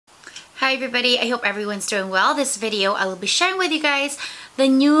Hi everybody, I hope everyone's doing well. This video I will be sharing with you guys the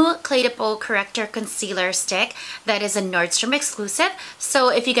new Cle de Peau Corrector Concealer Stick that is a Nordstrom exclusive. So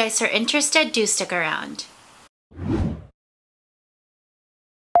if you guys are interested, do stick around.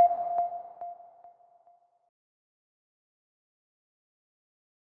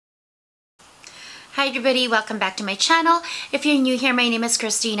 Hi everybody, welcome back to my channel. If you're new here, my name is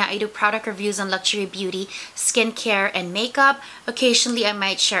Christina. I do product reviews on luxury beauty, skincare, and makeup. Occasionally, I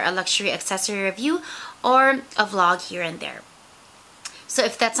might share a luxury accessory review or a vlog here and there. So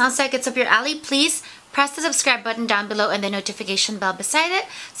if that sounds like it's up your alley, please press the subscribe button down below and the notification bell beside it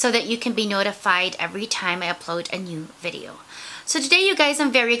so that you can be notified every time I upload a new video. So today, you guys,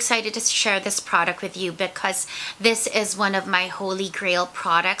 I'm very excited to share this product with you because this is one of my holy grail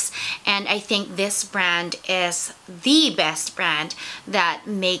products, and I think this brand is the best brand that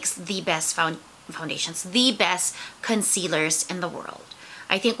makes the best foundations, the best concealers in the world.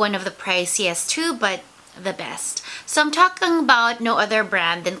 I think one of the priciest too, but the best. So I'm talking about no other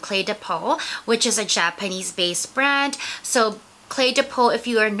brand than Cle de Peau, which is a Japanese-based brand. So Cle de Peau, if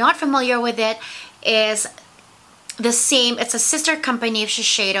you are not familiar with it, is the same, it's a sister company of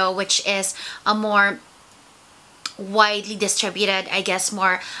Shiseido, which is a more widely distributed, I guess,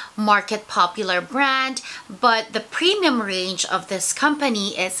 more market popular brand, but the premium range of this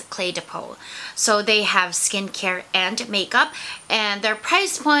company is Cle de Peau. So they have skincare and makeup, and their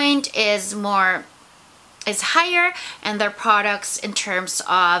price point is higher, and their products in terms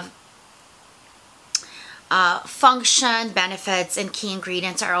of function, benefits, and key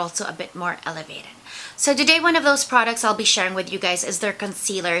ingredients are also a bit more elevated. So today, one of those products I'll be sharing with you guys is their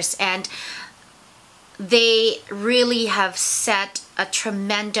concealers, and they really have set a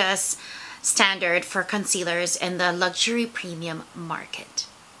tremendous standard for concealers in the luxury premium market.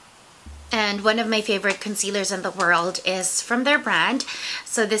 And one of my favorite concealers in the world is from their brand.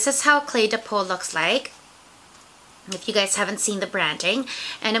 So this is how Cle de Peau looks like, if you guys haven't seen the branding,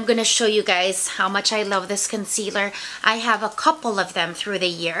 and I'm going to show you guys how much I love this concealer. I have a couple of them through the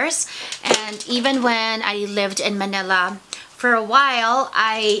years, and even when I lived in Manila for a while,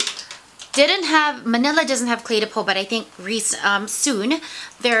 Manila doesn't have Cle de Peau, but I think soon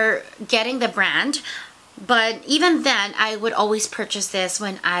they're getting the brand. But even then, I would always purchase this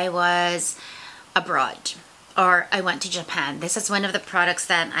when I was abroad or I went to Japan. This is one of the products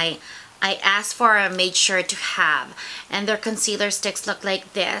that I asked for and made sure to have. And their concealer sticks look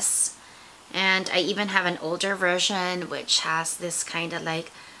like this. And I even have an older version which has this kind of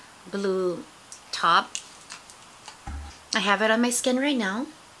like blue top. I have it on my skin right now.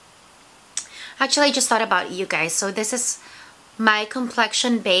 Actually, I just thought about you guys. So this is my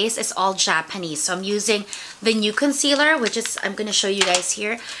complexion base is all Japanese. So I'm using the new concealer, which is, I'm going to show you guys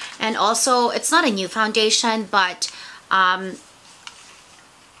here. And also, it's not a new foundation, but I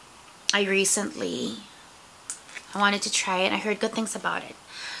wanted to try it and I heard good things about it.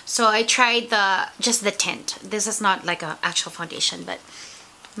 So I tried just the tint. This is not like an actual foundation, but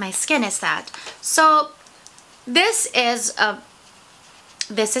my skin is that. So this is the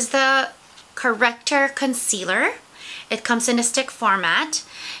Corrector Concealer. It comes in a stick format.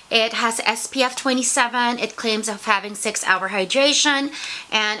 It has SPF 27. It claims of having 6-hour hydration,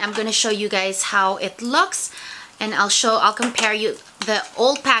 and I'm going to show you guys how it looks. And I'll compare you the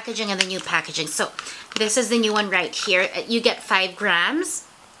old packaging and the new packaging. So this is the new one right here. You get 5 grams.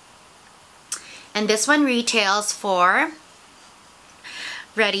 And this one retails for,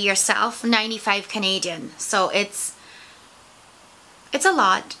 ready yourself, 95 Canadian. So it's a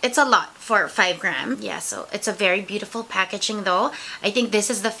lot. It's a lot for 5 grams. Yeah, so it's a very beautiful packaging though. I think this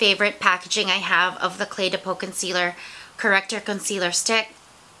is the favorite packaging I have of the Cle de Peau Concealer Corrector Concealer Stick.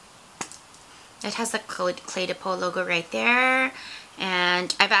 It has the Cle de Peau logo right there,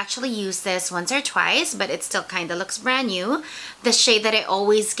 and I've actually used this once or twice, but it still kind of looks brand new. The shade that I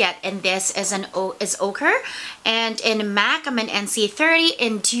always get in this is ochre, and in MAC I'm an NC30.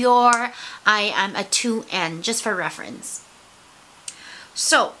 In Dior I am a 2N, just for reference.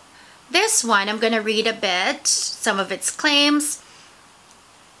 So this one, I'm going to read a bit some of its claims.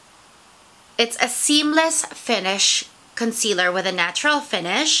 It's a seamless finish concealer with a natural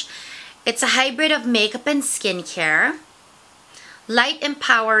finish. It's a hybrid of makeup and skincare. Light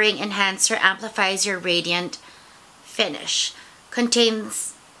empowering enhancer amplifies your radiant finish.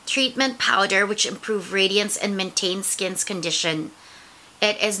 Contains treatment powder which improve radiance and maintain skin's condition.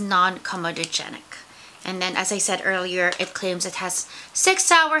 It is non-comedogenic. And then, as I said earlier, it claims it has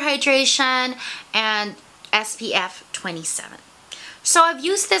 6-hour hydration and SPF 27. So I've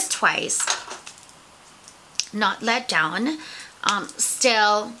used this twice. Not let down.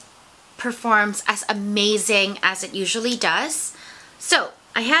 Still performs as amazing as it usually does. So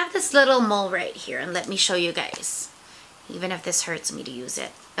I have this little mole right here, and let me show you guys, even if this hurts me to use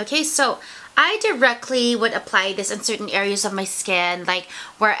it. Okay, so I directly would apply this in certain areas of my skin, like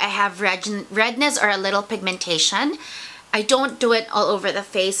where I have redness or a little pigmentation. I don't do it all over the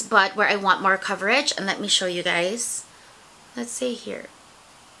face, but where I want more coverage. And let me show you guys. Let's say here.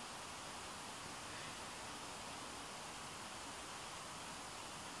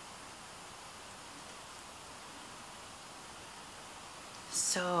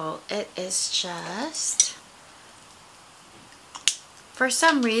 So it is just, for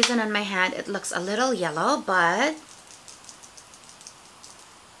some reason on my hand it looks a little yellow, but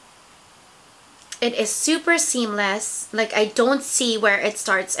it is super seamless. Like, I don't see where it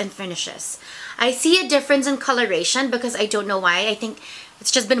starts and finishes. I see a difference in coloration because I don't know why. I think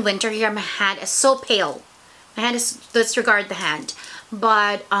it's just been winter here. My hand is so pale. My hand is, disregard the hand.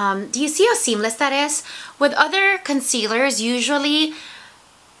 But do you see how seamless that is? With other concealers, usually,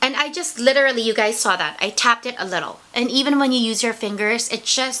 and I just literally, you guys saw that, I tapped it a little. And even when you use your fingers,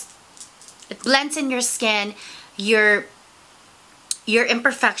 it blends in your skin. Your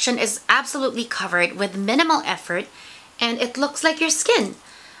imperfection is absolutely covered with minimal effort, and it looks like your skin.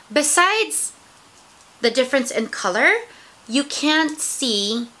 Besides the difference in color, you can't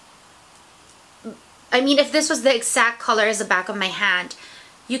see, I mean, if this was the exact color as the back of my hand,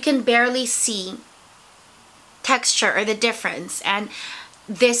 you can barely see texture or the difference. And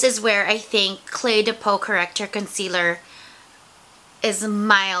this is where I think Cle de Peau Corrector Concealer is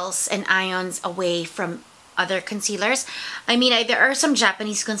miles and ions away from other concealers. I mean, there are some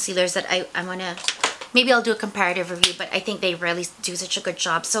Japanese concealers that I want to, maybe I'll do a comparative review, but I think they really do such a good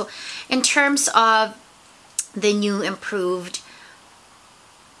job. So in terms of the new improved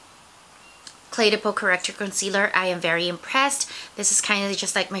Cle de Peau Corrector Concealer, I am very impressed. This is kind of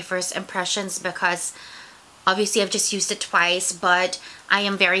just like my first impressions because obviously I've just used it twice, but I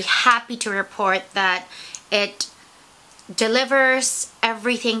am very happy to report that it delivers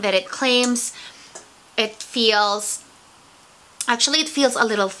everything that it claims. It feels, actually it feels a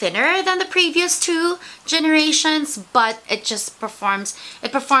little thinner than the previous two generations, but it just performs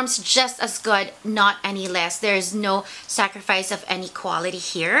just as good, not any less. There's no sacrifice of any quality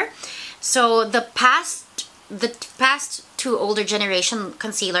here. So the past two older generation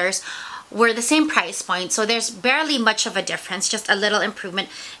concealers were the same price point, so there's barely much of a difference, just a little improvement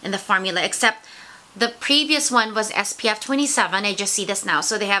in the formula, except the previous one was SPF 27. I just see this now,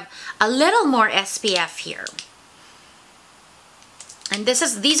 so they have a little more SPF here. And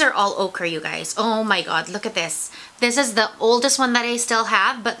these are all ochre, you guys. Oh my god, look at this. This is the oldest one that I still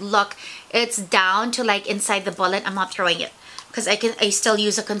have, but look, it's down to like inside the bullet. I'm not throwing it because I still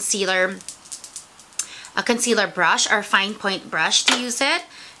use a concealer brush or fine point brush to use it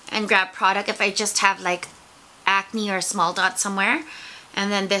and grab product if I just have like acne or a small dot somewhere. And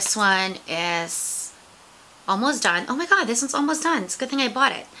then this one is almost done. Oh my god, this one's almost done. It's a good thing I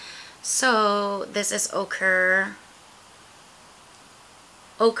bought it. So this is ochre.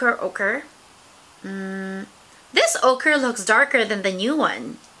 Ochre. This ochre looks darker than the new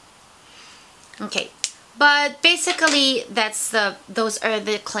one. Okay, but basically those are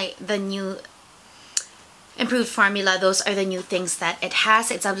the new improved formula. Those are the new things that it has.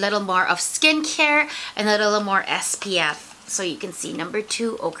 It's a little more of skincare and a little more SPF. So you can see number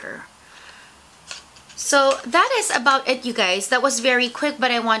 2, ochre. So that is about it, you guys. That was very quick, but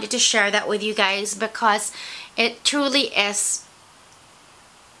I wanted to share that with you guys because it truly is,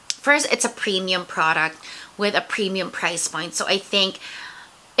 first, it's a premium product with a premium price point. So I think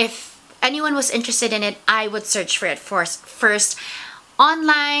if anyone was interested in it, I would search for it first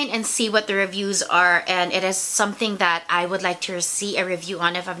online and see what the reviews are, and it is something that I would like to see a review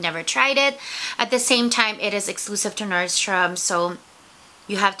on if I've never tried it. At the same time, it is exclusive to Nordstrom, so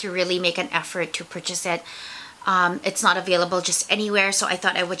you have to really make an effort to purchase it. It's not available just anywhere, so I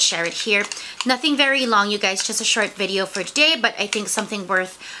thought I would share it here. Nothing very long, you guys, just a short video for today, but I think something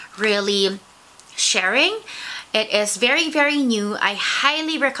worth really sharing. It is very, very new. I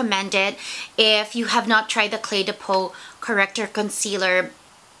highly recommend it. If you have not tried the Cle de Peau Corrector Concealer,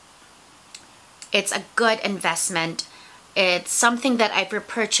 it's a good investment. It's something that I've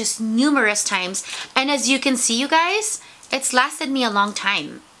repurchased numerous times. And as you can see, you guys, it's lasted me a long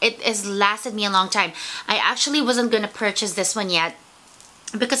time. It has lasted me a long time. I actually wasn't going to purchase this one yet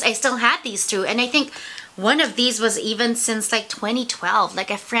because I still had these two. And I think one of these was even since like 2012.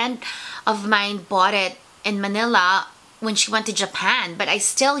 Like a friend of mine bought it in Manila when she went to Japan, but I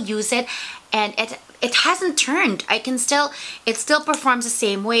still use it and it hasn't turned. It still performs the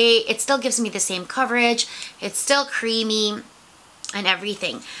same way. It still gives me the same coverage. It's still creamy and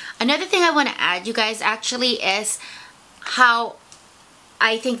everything. Another thing I want to add, you guys, actually is how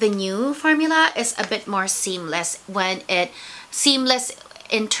I think the new formula is a bit more seamless seamless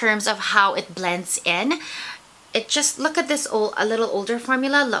in terms of how it blends in. It just, look at this a little older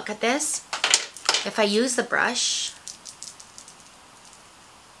formula. Look at this. If I use the brush,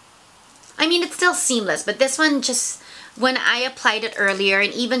 I mean, it's still seamless, but this one just, when I applied it earlier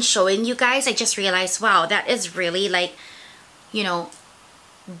and even showing you guys, I just realized, wow, that is really like, you know,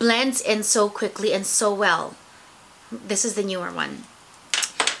 blends in so quickly and so well. This is the newer one.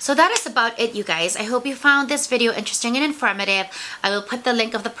 So that is about it, you guys. I hope you found this video interesting and informative. I will put the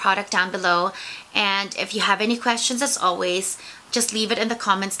link of the product down below. And if you have any questions, as always, just leave it in the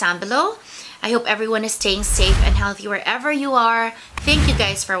comments down below. I hope everyone is staying safe and healthy wherever you are. Thank you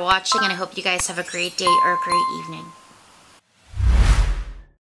guys for watching, and I hope you guys have a great day or a great evening.